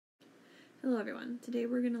Hello everyone. Today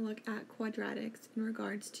we're going to look at quadratics in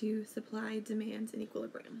regards to supply, demand, and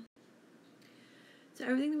equilibrium. So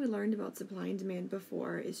everything that we learned about supply and demand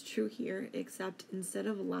before is true here, except instead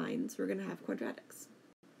of lines, we're going to have quadratics.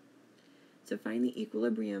 So find the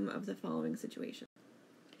equilibrium of the following situation.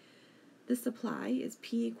 The supply is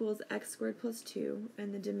p equals x squared plus 2,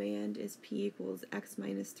 and the demand is p equals x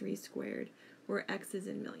minus 3 squared, where x is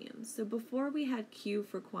in millions. So before we had q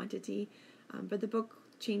for quantity, but the book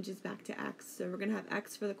changes back to x, so we're going to have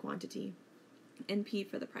x for the quantity and p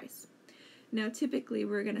for the price. Now typically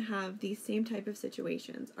we're going to have these same type of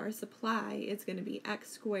situations. Our supply is going to be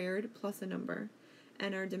x squared plus a number,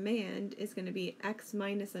 and our demand is going to be x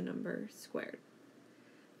minus a number squared.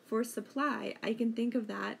 For supply, I can think of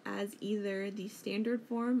that as either the standard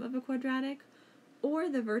form of a quadratic or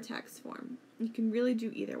the vertex form. You can really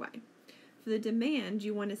do either way. For the demand,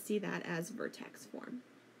 you want to see that as vertex form.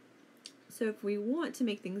 So if we want to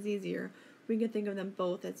make things easier, we can think of them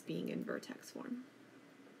both as being in vertex form.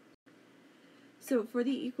 So for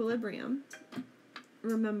the equilibrium,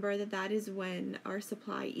 remember that that is when our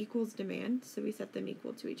supply equals demand, so we set them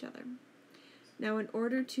equal to each other. Now in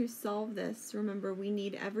order to solve this, remember we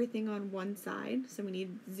need everything on one side, so we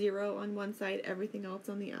need 0 on one side, everything else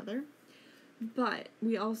on the other. But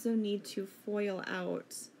we also need to FOIL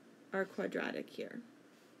out our quadratic here.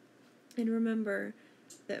 And remember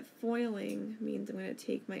that foiling means I'm going to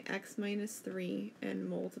take my x minus 3 and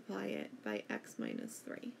multiply it by x minus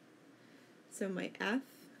 3. So my f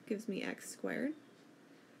gives me x squared,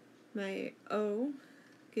 my o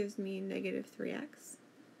gives me negative 3x,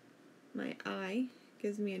 my I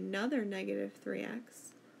gives me another negative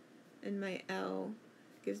 3x, and my L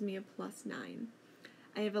gives me a plus 9.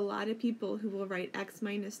 I have a lot of people who will write x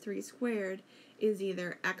minus 3 squared is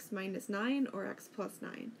either x minus 9 or x plus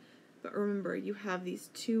 9. But remember, you have these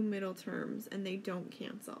two middle terms and they don't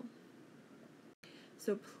cancel.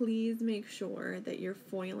 So please make sure that you're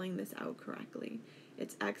foiling this out correctly.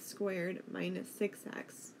 It's x squared minus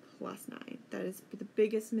 6x plus 9. That is the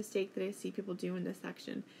biggest mistake that I see people do in this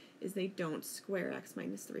section, is they don't square x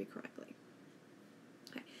minus 3 correctly.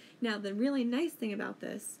 Okay. Now the really nice thing about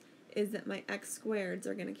this is that my x squareds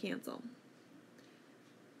are going to cancel.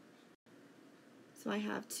 So I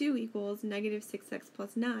have 2 equals negative 6x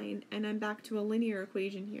plus 9, and I'm back to a linear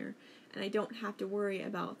equation here, and I don't have to worry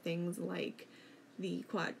about things like the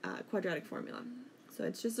quadratic formula. So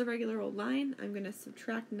it's just a regular old line. I'm going to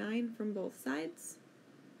subtract 9 from both sides,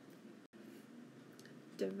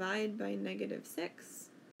 divide by negative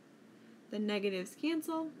 6. The negatives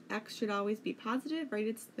cancel. X should always be positive, right?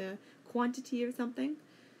 It's the quantity of something.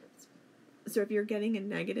 So if you're getting a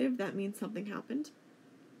negative, that means something happened.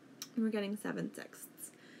 And we're getting 7/6.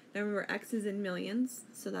 Now remember, x is in millions,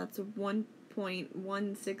 so that's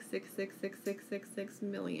 1.1666666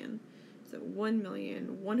 million. So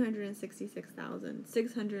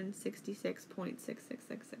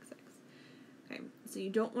 1,166,666.666666. Okay, so you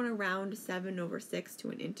don't want to round 7 over 6 to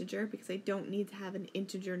an integer because I don't need to have an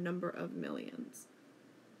integer number of millions.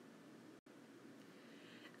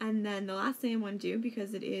 And then the last thing I want to do,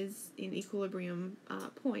 because it is an equilibrium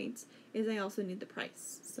point, is I also need the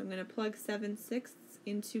price. So I'm going to plug 7/6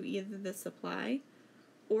 into either the supply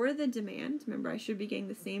or the demand. Remember, I should be getting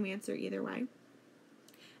the same answer either way.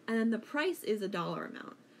 And then the price is a dollar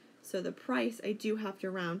amount. So the price, I do have to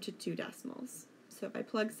round to 2 decimals. So if I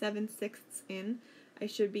plug 7/6 in, I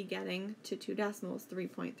should be getting to 2 decimals,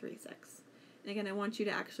 3.36. And again, I want you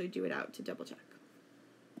to actually do it out to double check.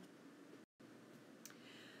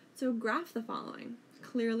 So graph the following.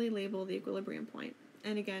 Clearly label the equilibrium point.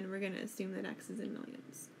 And again, we're going to assume that x is in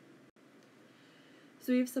millions.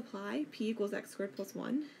 So we have supply, p equals x squared plus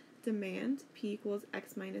 1. Demand, p equals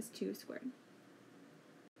x minus 2 squared.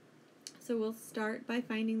 So we'll start by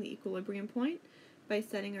finding the equilibrium point by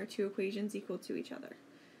setting our two equations equal to each other.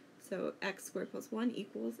 So x squared plus 1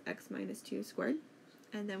 equals x minus 2 squared.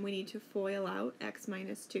 And then we need to FOIL out x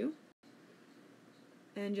minus 2.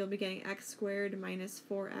 And you'll be getting x squared minus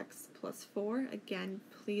 4x plus 4. Again,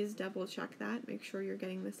 please double check that. Make sure you're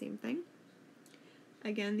getting the same thing.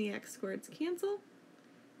 Again, the x squareds cancel.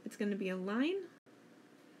 It's going to be a line.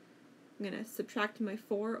 I'm going to subtract my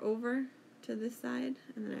 4 over to this side.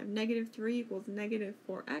 And then I have negative 3 equals negative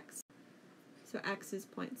 4x. So x is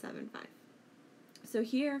 0.75. So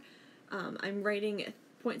here, I'm writing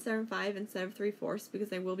 0.75 instead of 3/4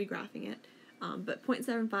 because I will be graphing it. But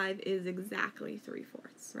 0.75 is exactly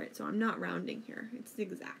 3/4, right? So I'm not rounding here. It's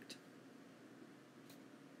exact.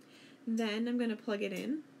 Then I'm going to plug it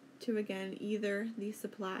in to, again, either the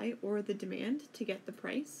supply or the demand to get the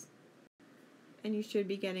price. And you should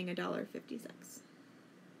be getting $1.56.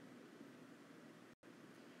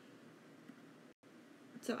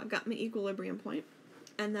 So I've got my equilibrium point,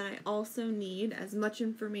 and then I also need as much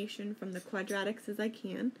information from the quadratics as I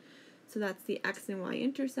can. So that's the x and y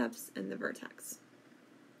intercepts and the vertex.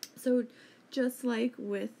 So just like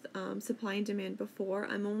with supply and demand before,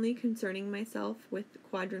 I'm only concerning myself with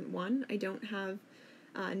quadrant 1. I don't have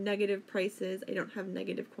negative prices, I don't have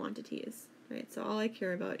negative quantities, right? So all I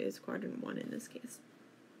care about is quadrant 1 in this case.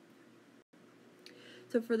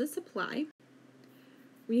 So for the supply,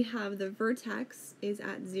 we have the vertex is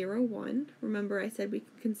at 0, 1. Remember I said we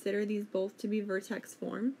can consider these both to be vertex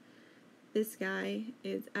form. This guy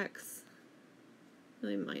is x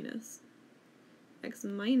minus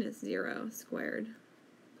 0 squared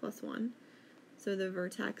plus 1. So the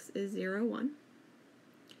vertex is 0, 1.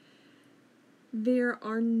 There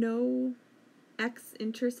are no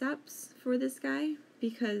x-intercepts for this guy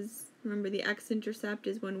because, remember, the x-intercept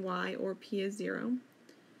is when y or p is 0.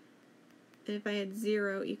 And if I had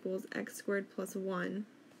 0 equals x squared plus 1,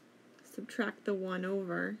 subtract the 1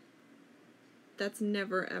 over, that's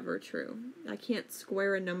never ever true. I can't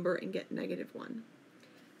square a number and get negative 1.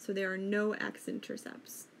 So there are no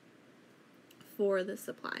x-intercepts for the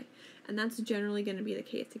supply. And that's generally going to be the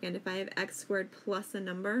case. Again, if I have x squared plus a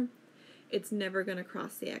number, it's never going to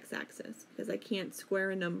cross the x-axis because I can't square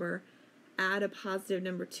a number, add a positive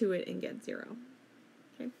number to it, and get 0.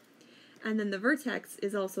 Okay? And then the vertex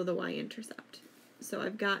is also the y-intercept. So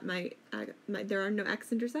I've got there are no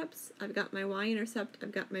x-intercepts, I've got my y-intercept,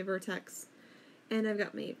 I've got my vertex, and I've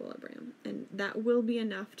got my equilibrium. And that will be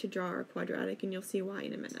enough to draw our quadratic, and you'll see why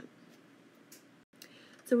in a minute.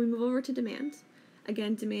 So we move over to demand.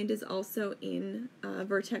 Again, demand is also in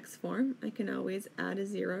vertex form. I can always add a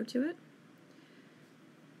 0 to it.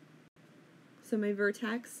 So my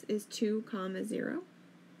vertex is 2, 0.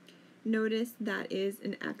 Notice that is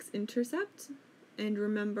an x-intercept. And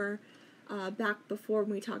remember, back before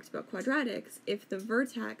when we talked about quadratics, if the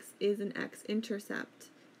vertex is an x-intercept,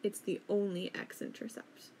 it's the only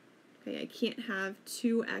x-intercept. Okay, I can't have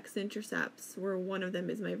two x-intercepts where one of them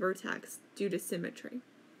is my vertex due to symmetry.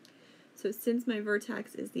 So since my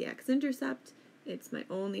vertex is the x-intercept, it's my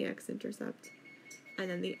only x-intercept. And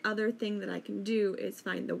then the other thing that I can do is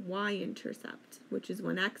find the y-intercept, which is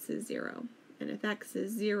when x is 0. And if x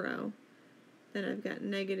is 0, then I've got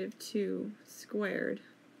negative 2 squared,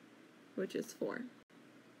 which is 4.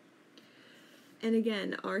 And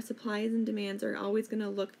again, our supplies and demands are always going to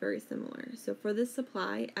look very similar. So for this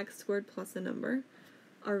supply, x squared plus a number,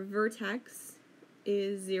 our vertex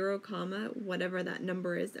is 0, whatever that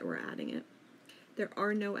number is that we're adding it. There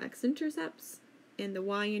are no x-intercepts, and the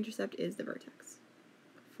y-intercept is the vertex.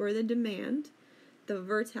 For the demand, the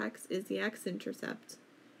vertex is the x-intercept,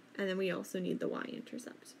 and then we also need the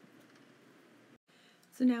y-intercept.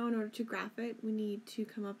 So now in order to graph it, we need to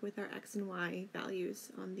come up with our x and y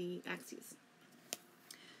values on the axes.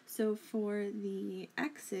 So for the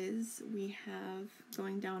x's, we have,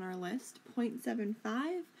 going down our list,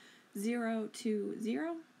 0.75, 0 to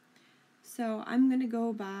 0. So I'm going to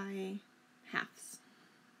go by halves.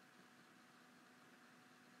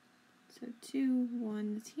 So 2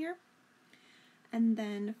 1s here. And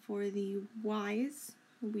then for the y's,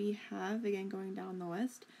 we have, again going down the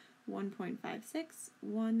list, 1.56,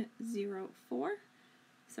 104.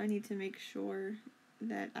 So I need to make sure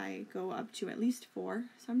that I go up to at least 4.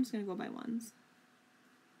 So I'm just going to go by 1s.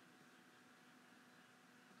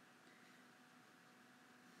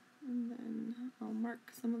 And then I'll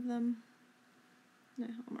mark some of them. No,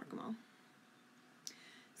 I'll mark them all.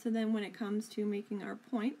 So then when it comes to making our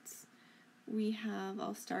points, we have,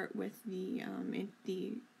 I'll start with the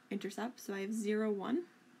intercept. So I have 0, 1.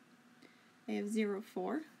 I have 0,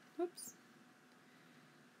 4. Whoops.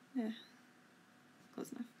 Yeah,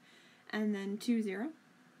 close enough. And then 2, 0.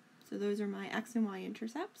 So those are my x and y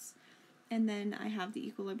intercepts. And then I have the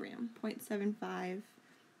equilibrium, 0.75,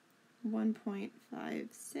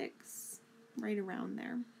 1.56, right around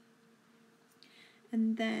there.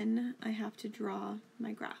 And then I have to draw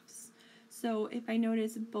my graphs. So if I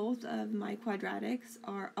notice, both of my quadratics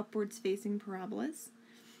are upwards facing parabolas.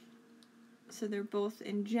 So they're both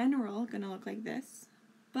in general going to look like this,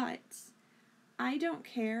 but I don't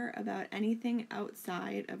care about anything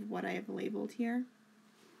outside of what I have labeled here.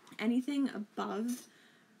 Anything above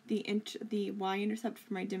the y-intercept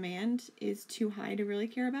for my demand is too high to really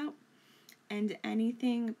care about, and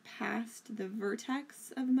anything past the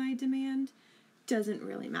vertex of my demand doesn't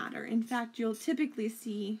really matter. In fact, you'll typically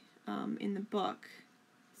see in the book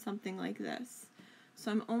something like this. So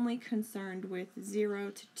I'm only concerned with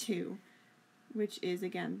 0 to 2, which is,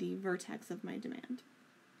 again, the vertex of my demand.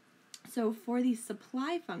 So for the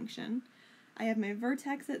supply function, I have my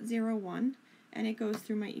vertex at 0, 1, and it goes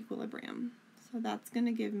through my equilibrium. So that's going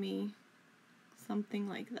to give me something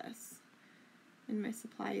like this. And my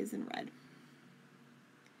supply is in red.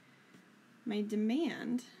 My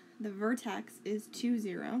demand, the vertex is 2,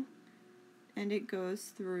 0, and it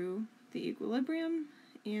goes through the equilibrium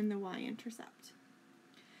and the y-intercept.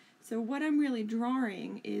 So what I'm really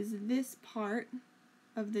drawing is this part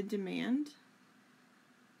of the demand,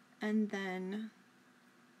 and then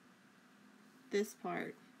this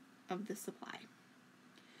part of the supply.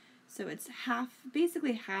 So it's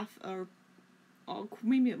basically half, or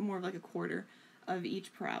maybe more like a quarter of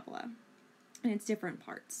each parabola, and it's different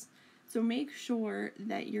parts. So make sure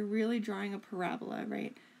that you're really drawing a parabola,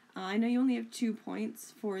 right? I know you only have 2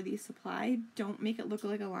 points for the supply. Don't make it look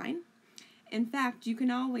like a line. In fact, you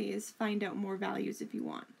can always find out more values if you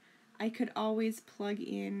want. I could always plug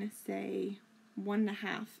in, say,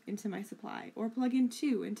 1.5 into my supply, or plug in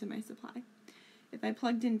 2 into my supply. If I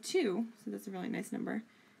plugged in 2, so that's a really nice number,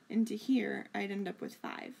 into here, I'd end up with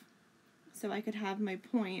 5. So I could have my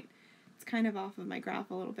point, it's kind of off of my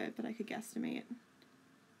graph a little bit, but I could guesstimate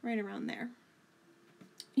right around there.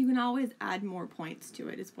 You can always add more points to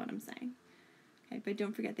it, is what I'm saying. Okay, but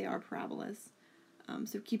don't forget they are parabolas,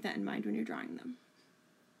 so keep that in mind when you're drawing them.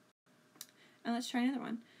 And let's try another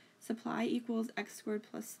one. Supply equals x squared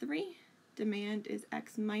plus 3. Demand is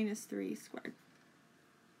x minus 3 squared.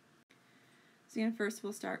 So again, first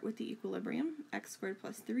we'll start with the equilibrium. X squared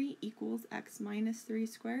plus 3 equals x minus 3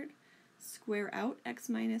 squared. Square out x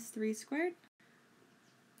minus 3 squared.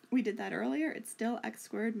 We did that earlier. It's still x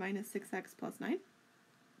squared minus 6x plus 9.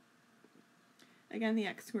 Again, the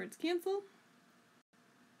x squareds cancel.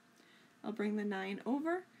 I'll bring the 9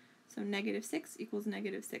 over. So negative 6 equals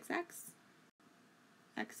negative 6x.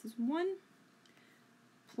 X is 1.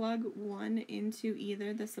 Plug 1 into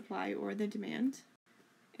either the supply or the demand,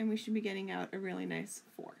 and we should be getting out a really nice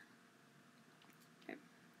 4. Okay.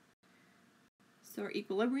 So our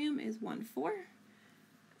equilibrium is 1, 4.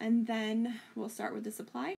 And then we'll start with the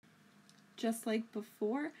supply. Just like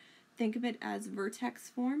before, think of it as vertex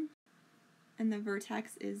form, and the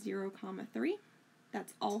vertex is 0, 3.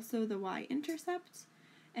 That's also the y-intercept,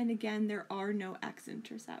 and again, there are no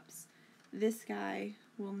x-intercepts. This guy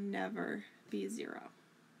will never be 0.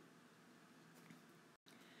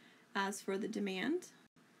 As for the demand,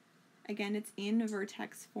 again, it's in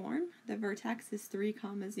vertex form. The vertex is 3,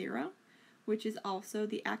 0, which is also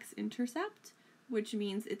the x-intercept, which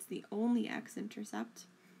means it's the only x-intercept.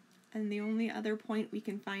 And the only other point we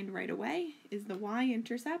can find right away is the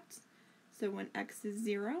y-intercept. So when x is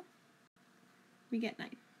 0, we get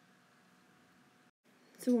 9.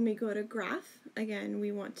 So when we go to graph, again,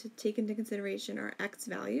 we want to take into consideration our x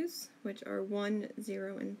values, which are 1,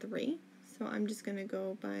 0, and 3. So I'm just going to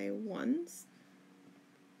go by 1s.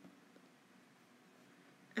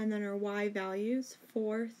 And then our y values,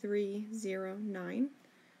 4, 3, 0, 9.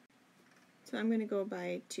 So I'm going to go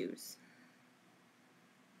by 2s.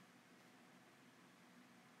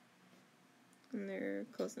 And they're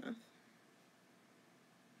close enough.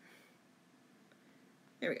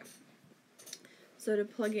 There we go. So to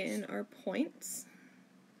plug in our points,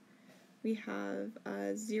 we have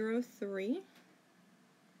 0, 3,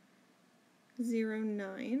 0,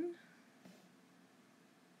 9,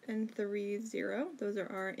 and 3, 0. Those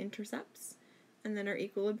are our intercepts. And then our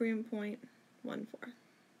equilibrium point, 1, 4.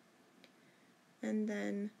 And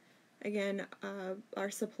then, again,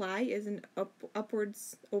 our supply is an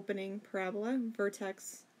upwards opening parabola.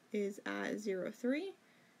 Vertex is at 0, 3.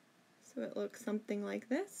 So it looks something like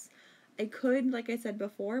this. I could, like I said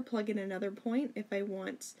before, plug in another point if I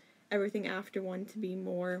want everything after 1 to be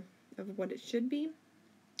more of what it should be.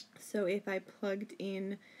 So if I plugged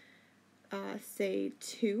in, say,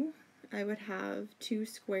 2, I would have 2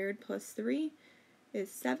 squared plus 3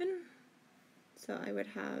 is 7. So I would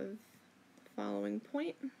have the following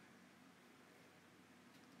point.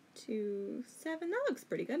 2, 7. That looks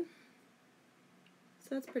pretty good.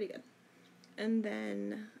 So that's pretty good. And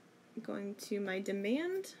then going to my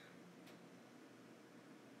demand,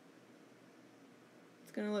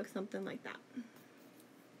 it's going to look something like that.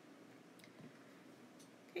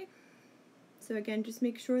 Okay. So again, just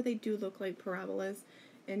make sure they do look like parabolas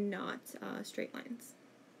and not straight lines.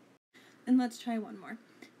 And let's try one more.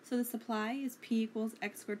 So the supply is p equals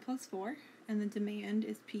x squared plus 4, and the demand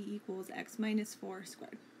is p equals x minus 4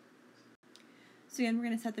 squared. So again, we're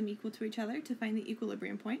going to set them equal to each other to find the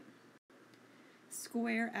equilibrium point.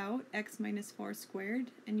 Square out x minus 4 squared,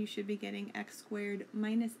 and you should be getting x squared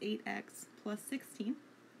minus 8x plus 16.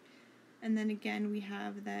 And then again, we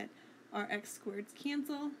have that our x squareds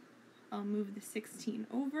cancel. I'll move the 16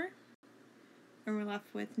 over, and we're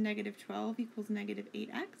left with negative 12 equals negative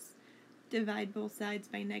 8x. Divide both sides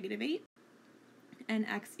by negative 8. and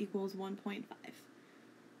x equals 1.5.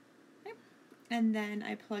 Okay. And then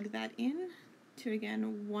I plug that in to,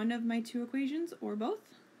 again, one of my two equations, or both,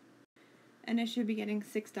 and I should be getting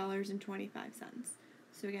 $6.25.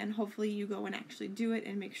 So again, hopefully you go and actually do it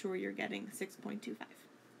and make sure you're getting 6.25.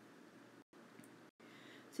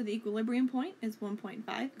 So the equilibrium point is 1.5,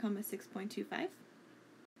 6.25.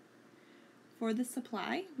 For the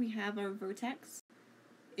supply, we have our vertex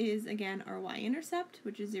is, again, our y-intercept,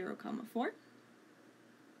 which is 0, 4.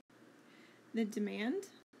 The demand,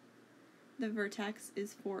 the vertex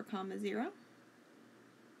is 4, 0.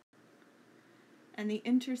 And the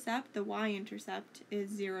intercept, the y-intercept, is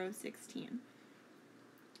 0, 16.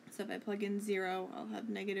 So if I plug in 0, I'll have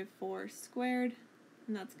negative 4 squared,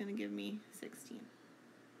 and that's going to give me 16.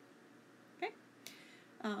 Okay?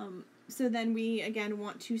 So then we, again,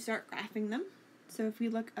 want to start graphing them. So if we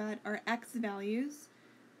look at our x values,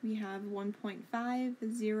 we have 1.5,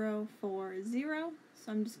 0, 4, 0.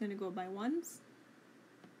 So I'm just going to go by ones.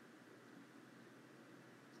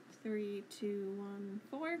 3, 2, 1,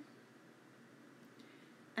 4.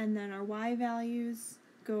 And then our y values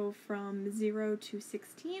go from 0 to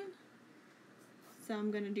 16. So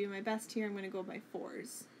I'm going to do my best here. I'm going to go by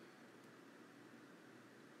 4s.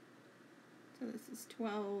 So this is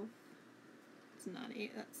 12. It's not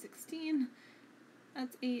 8, that's 16.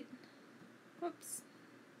 That's 8. Whoops.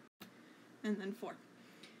 And then 4.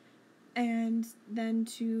 And then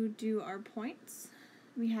to do our points,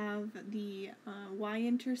 we have the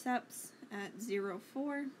y-intercepts at 0,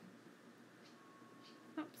 4.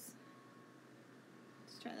 Oops.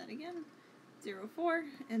 Let's try that again. 0, 4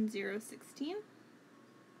 and 0, 16.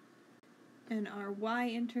 And our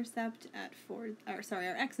y-intercept at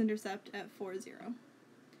our x-intercept at 4, 0.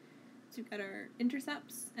 So we've got our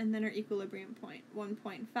intercepts and then our equilibrium point,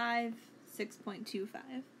 1.5, 6.25.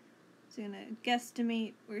 So I'm going to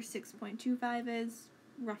guesstimate where 6.25 is,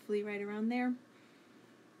 roughly right around there.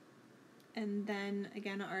 And then,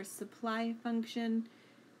 again, our supply function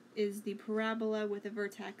is the parabola with a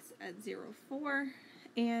vertex at 0, 4.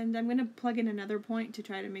 And I'm going to plug in another point to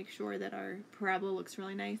try to make sure that our parabola looks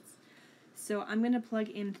really nice. So I'm going to plug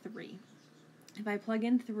in 3. If I plug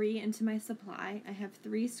in 3 into my supply, I have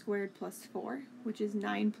 3 squared plus 4, which is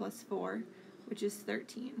 9 plus 4, which is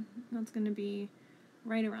 13. That's going to be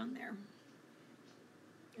right around there.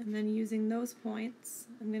 And then using those points,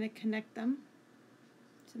 I'm going to connect them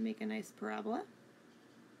to make a nice parabola.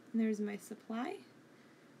 And there's my supply.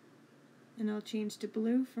 And I'll change to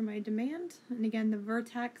blue for my demand. And again, the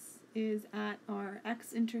vertex is at our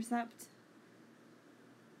x-intercept.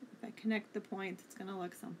 If I connect the points, it's going to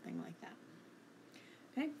look something like that.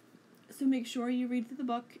 Okay, so make sure you read through the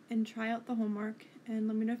book and try out the homework, and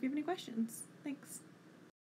let me know if you have any questions. Thanks.